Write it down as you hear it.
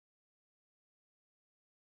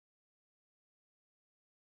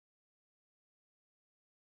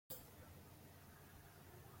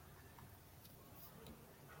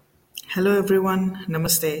Hello everyone,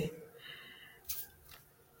 Namaste.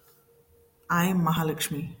 I'm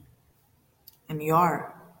Mahalakshmi and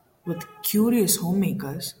you're with Curious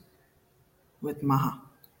Homemakers with Maha.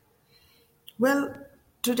 Well,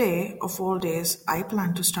 today of all days, I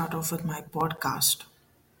plan to start off with my podcast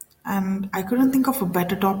and I couldn't think of a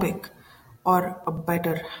better topic or a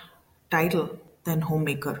better title than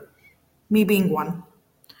Homemaker, me being one.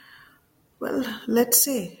 Well, let's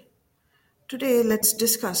say today let's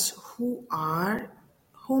discuss who are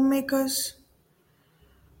homemakers.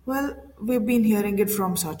 Well, we've been hearing it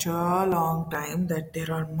from such a long time that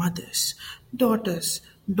there are mothers, daughters,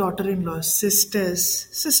 daughter in laws, sisters,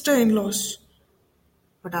 sister in laws.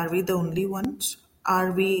 But are we the only ones?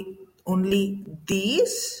 Are we only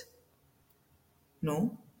these?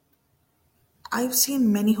 No. I've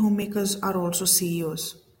seen many homemakers are also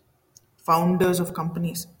CEOs, founders of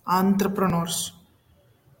companies, entrepreneurs.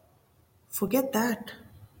 Forget that.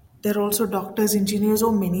 They're also doctors, engineers,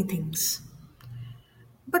 or many things.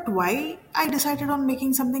 But why I decided on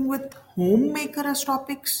making something with homemaker as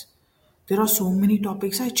topics? There are so many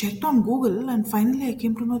topics. I checked on Google and finally I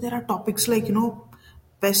came to know there are topics like,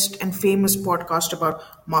 best and famous podcast about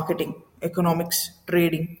marketing, economics,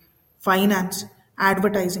 trading, finance,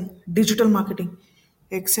 advertising, digital marketing,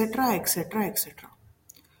 etc., etc., etc.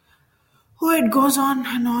 Oh, it goes on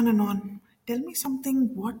and on and on. Tell me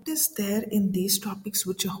something, what is there in these topics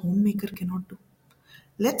which a homemaker cannot do?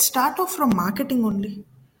 Let's start off from marketing only.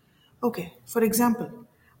 Okay, for example,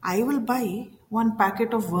 I will buy one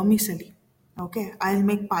packet of vermicelli. Okay, I'll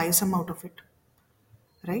make payasam out of it,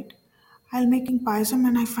 right? I'll making payasam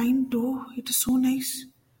and I find though it is so nice.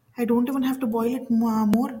 I don't even have to boil it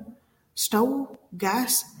more. Stove,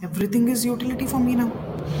 gas, everything is utility for me now.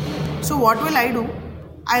 So what will I do?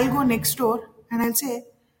 I'll go next door and I'll say,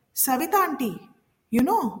 Savita auntie,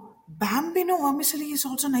 Bambino vermicelli is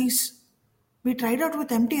also nice. We tried out with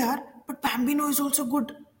MTR, but Bambino is also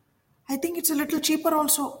good. I think it's a little cheaper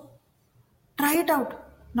also. Try it out.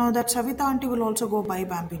 Now that Savita auntie will also go buy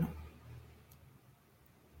Bambino.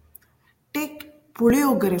 Take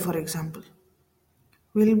Puliogare for example.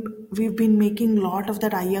 We've been making lot of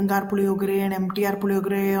that Iyengar Puliogare and MTR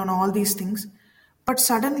Puliogare and all these things. But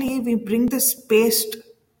suddenly we bring this paste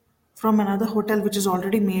from another hotel which is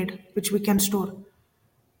already made, which we can store.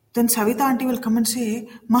 Then Savita auntie will come and say,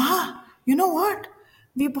 Maha, you know what?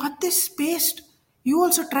 We bought this paste. You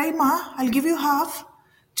also try, Ma. I'll give you half.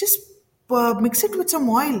 Just mix it with some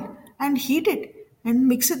oil and heat it and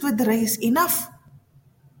mix it with the rice. Enough.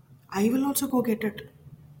 I will also go get it.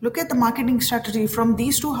 Look at the marketing strategy. From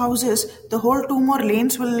these two houses, the whole two more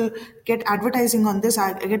lanes will get advertising on this.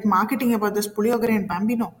 I get marketing about this Puliogare and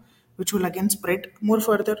Bambino, which will again spread more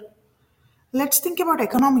further. Let's think about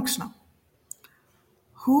economics now.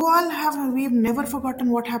 Who all have we've never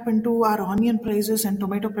forgotten what happened to our onion prices and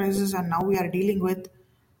tomato prices, and now we are dealing with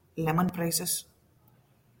lemon prices.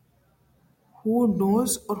 Who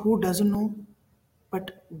knows or who doesn't know?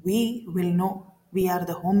 But we will know. We are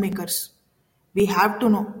the homemakers. We have to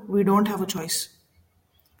know. We don't have a choice.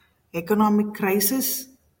 Economic crisis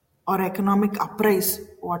or economic uprise,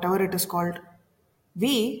 whatever it is called,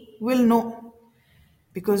 we will know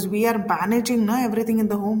because we are managing everything in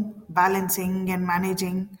the home, balancing and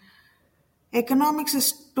managing. Economics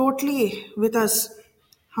is totally with us.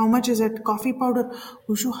 How much is it? Coffee powder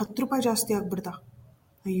ಉಶು 10 ರೂಪಾಯಿ ಜಾಸ್ತಿ ಆಗ್ಬಿಡ್ತಾ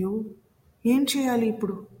ಅಯ್ಯೋ ಏನ್ చేయాలి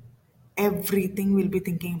ఇప్పుడు everything will be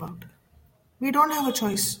thinking about. We don't have a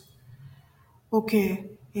choice. Okay,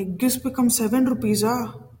 egg has become 7 rupees.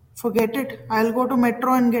 Forget it. I'll go to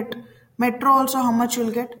metro and get metro also. How much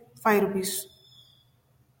you'll get? 5 rupees.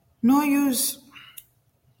 No use.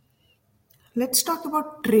 Let's talk about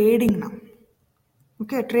trading now.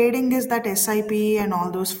 Okay, trading is that SIP and all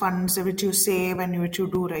those funds which you save and which you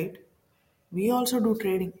do, right? We also do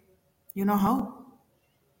trading. You know how?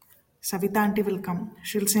 Savita auntie will come.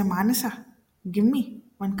 She'll say, Manasa, give me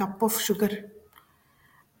 1 cup of sugar.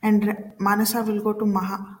 And Manasa will go to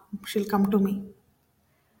Maha. She'll come to me.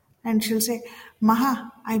 And she'll say, Maha,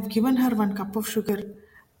 I've given her 1 cup of sugar.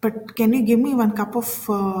 But can you give me 1 cup of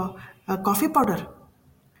coffee powder?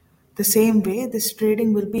 The same way, this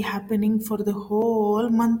trading will be happening for the whole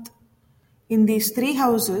month in these three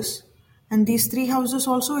houses, and these three houses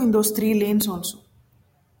also in those three lanes also.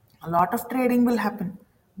 A lot of trading will happen.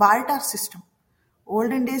 Barter system.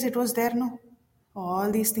 Olden days it was there, no? All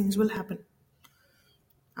these things will happen.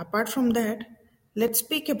 Apart from that, let's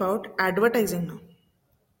speak about advertising now.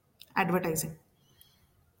 Advertising.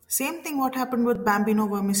 Same thing what happened with Bambino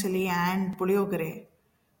Vermicelli and Puliogare.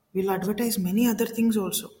 We'll advertise many other things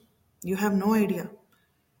also. You have no idea.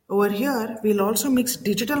 Over here, we'll also mix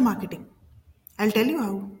digital marketing. I'll tell you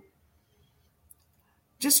how.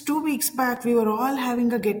 Just 2 weeks back, we were all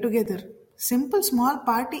having a get together. Simple small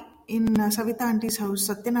party in Savita Auntie's house,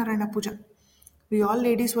 Satyanarayana Puja. We all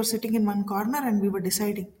ladies were sitting in one corner and we were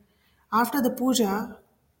deciding. After the puja,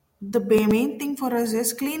 the main thing for us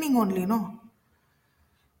is cleaning only, no?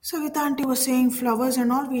 Savita Auntie was saying flowers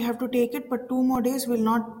and all, we have to take it, but 2 more days we'll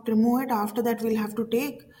not remove it. After that, we'll have to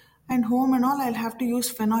take. And home and all, I'll have to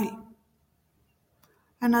use phenol.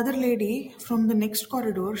 Another lady from the next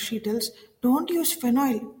corridor, she tells, don't use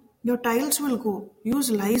phenol. Your tiles will go.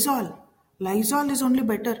 Use Lysol. Lysol is only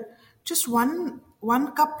better. Just one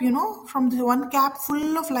cup, from the one cap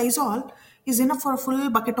full of Lysol is enough for a full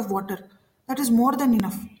bucket of water. That is more than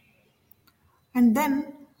enough. And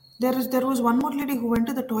then there was one more lady who went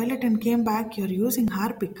to the toilet and came back. You're using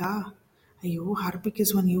Harpic, ah? Ayo, Harpic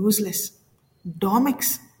is one useless.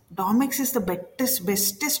 Domex. Domex is the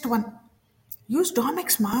bestest one. Use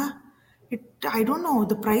Domex, ma. I don't know.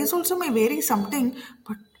 The price also may vary something,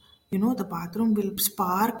 but the bathroom will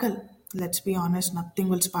sparkle. Let's be honest, nothing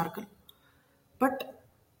will sparkle. But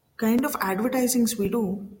kind of advertisings we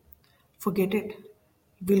do, forget it.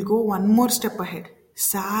 We'll go one more step ahead.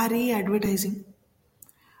 Sari advertising.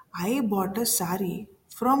 I bought a sari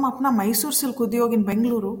from Apna Mysore Silk Udyog in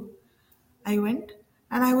Bengaluru. I went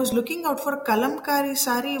and I was looking out for a kalamkari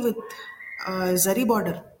sari with zari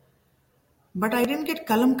border. But I didn't get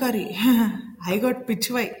kalamkari. I got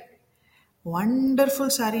pichwai. Wonderful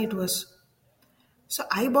sari it was. So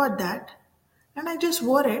I bought that and I just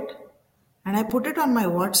wore it and I put it on my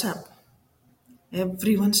WhatsApp.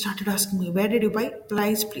 Everyone started asking me, where did you buy?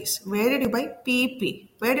 Price, please. Where did you buy? PP.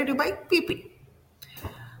 Where did you buy? PP.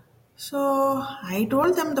 So I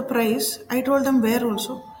told them the price. I told them where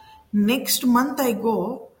also. Next month I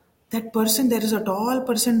go. That person, there is a tall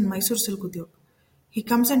person in Mysore Silk Udyog. He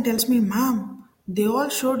comes and tells me, ma'am, they all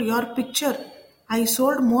showed your picture. I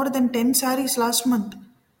sold more than 10 saris last month.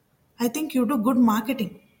 I think you do good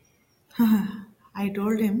marketing. I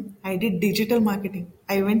told him I did digital marketing.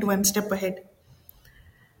 I went one step ahead.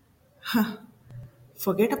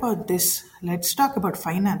 Forget about this. Let's talk about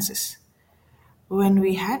finances. When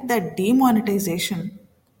we had that demonetization,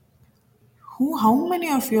 how many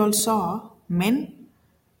of you all saw men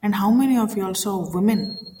and how many of you all saw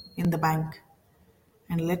women in the bank?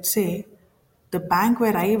 And let's say the bank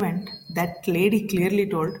where I went, that lady clearly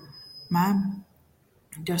told, ma'am,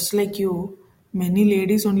 just like you, many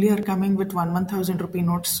ladies only are coming with 1,000 rupee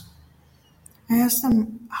notes. I asked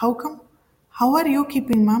them, how come? How are you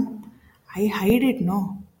keeping, ma'am? I hide it,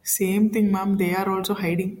 no. Same thing, ma'am, they are also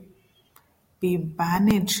hiding. We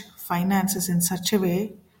manage finances in such a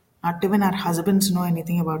way, not even our husbands know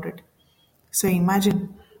anything about it. So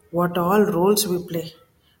imagine what all roles we play: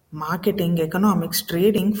 marketing, economics,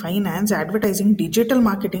 trading, finance, advertising, digital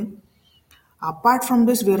marketing. Apart from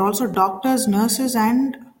this, we're also doctors, nurses,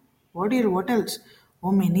 and what else?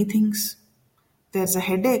 Oh, many things. There's a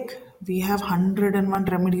headache, we have 101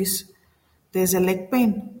 remedies. There's a leg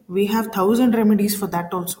pain, we have 1,000 remedies for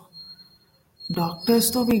that also.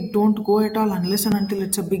 Doctors, though, we don't go at all unless and until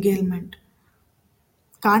it's a big ailment.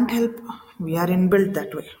 Can't help, we are inbuilt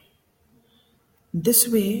that way. This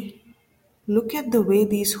way, look at the way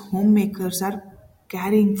these homemakers are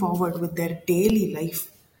carrying forward with their daily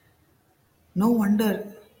life. No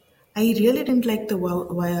wonder I really didn't like the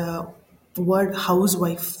word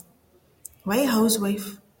housewife. Why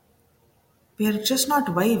housewife? We are just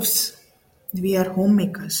not wives, we are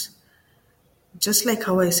homemakers. Just like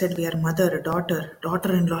how I said, we are mother, daughter,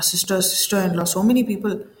 daughter in law, sister in law, so many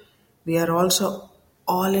people. We are also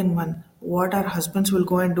all in one. What our husbands will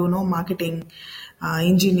go and do, no marketing,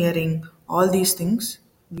 engineering, all these things.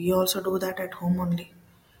 We also do that at home only.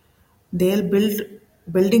 They'll build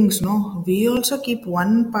buildings, no. We also keep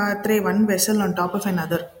one patre, one vessel on top of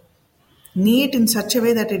another. Neat in such a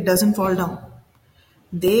way that it doesn't fall down.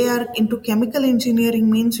 They are into chemical engineering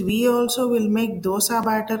means we also will make dosa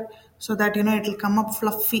batter so that it will come up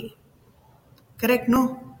fluffy. Correct?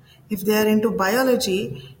 No. If they are into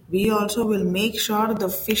biology, we also will make sure the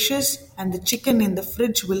fishes and the chicken in the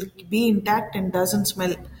fridge will be intact and doesn't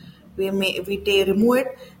smell. Remove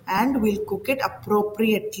it and we'll cook it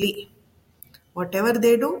appropriately. Whatever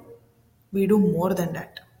they do, we do more than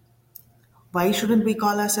that. Why shouldn't we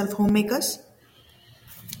call ourselves homemakers?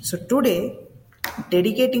 So today,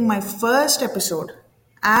 dedicating my first episode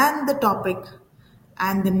and the topic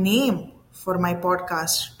and the name for my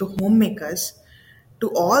podcast to homemakers, to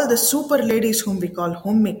all the super ladies whom we call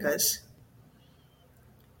homemakers,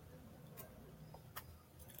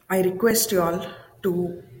 I request you all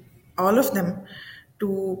to, all of them,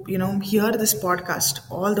 to hear this podcast,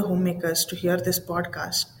 all the homemakers to hear this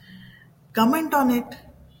podcast, comment on it,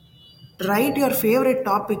 write your favorite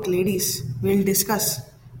topic, ladies. We'll discuss.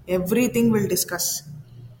 Everything we'll discuss.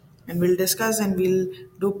 And we'll discuss and we'll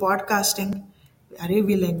do podcasting. Arey,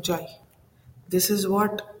 we'll enjoy. This is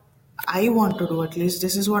what I want to do, at least.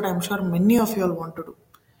 This is what I'm sure many of you all want to do.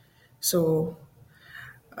 So,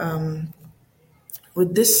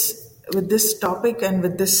 with this topic and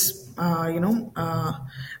with this,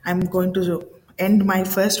 I'm going to end my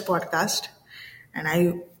first podcast, and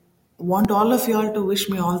I want all of you all to wish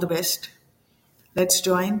me all the best. Let's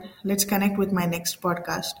join. Let's connect with my next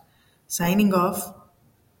podcast. Signing off.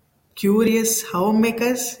 Curious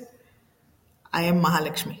homemakers. I am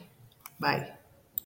Mahalakshmi. Bye.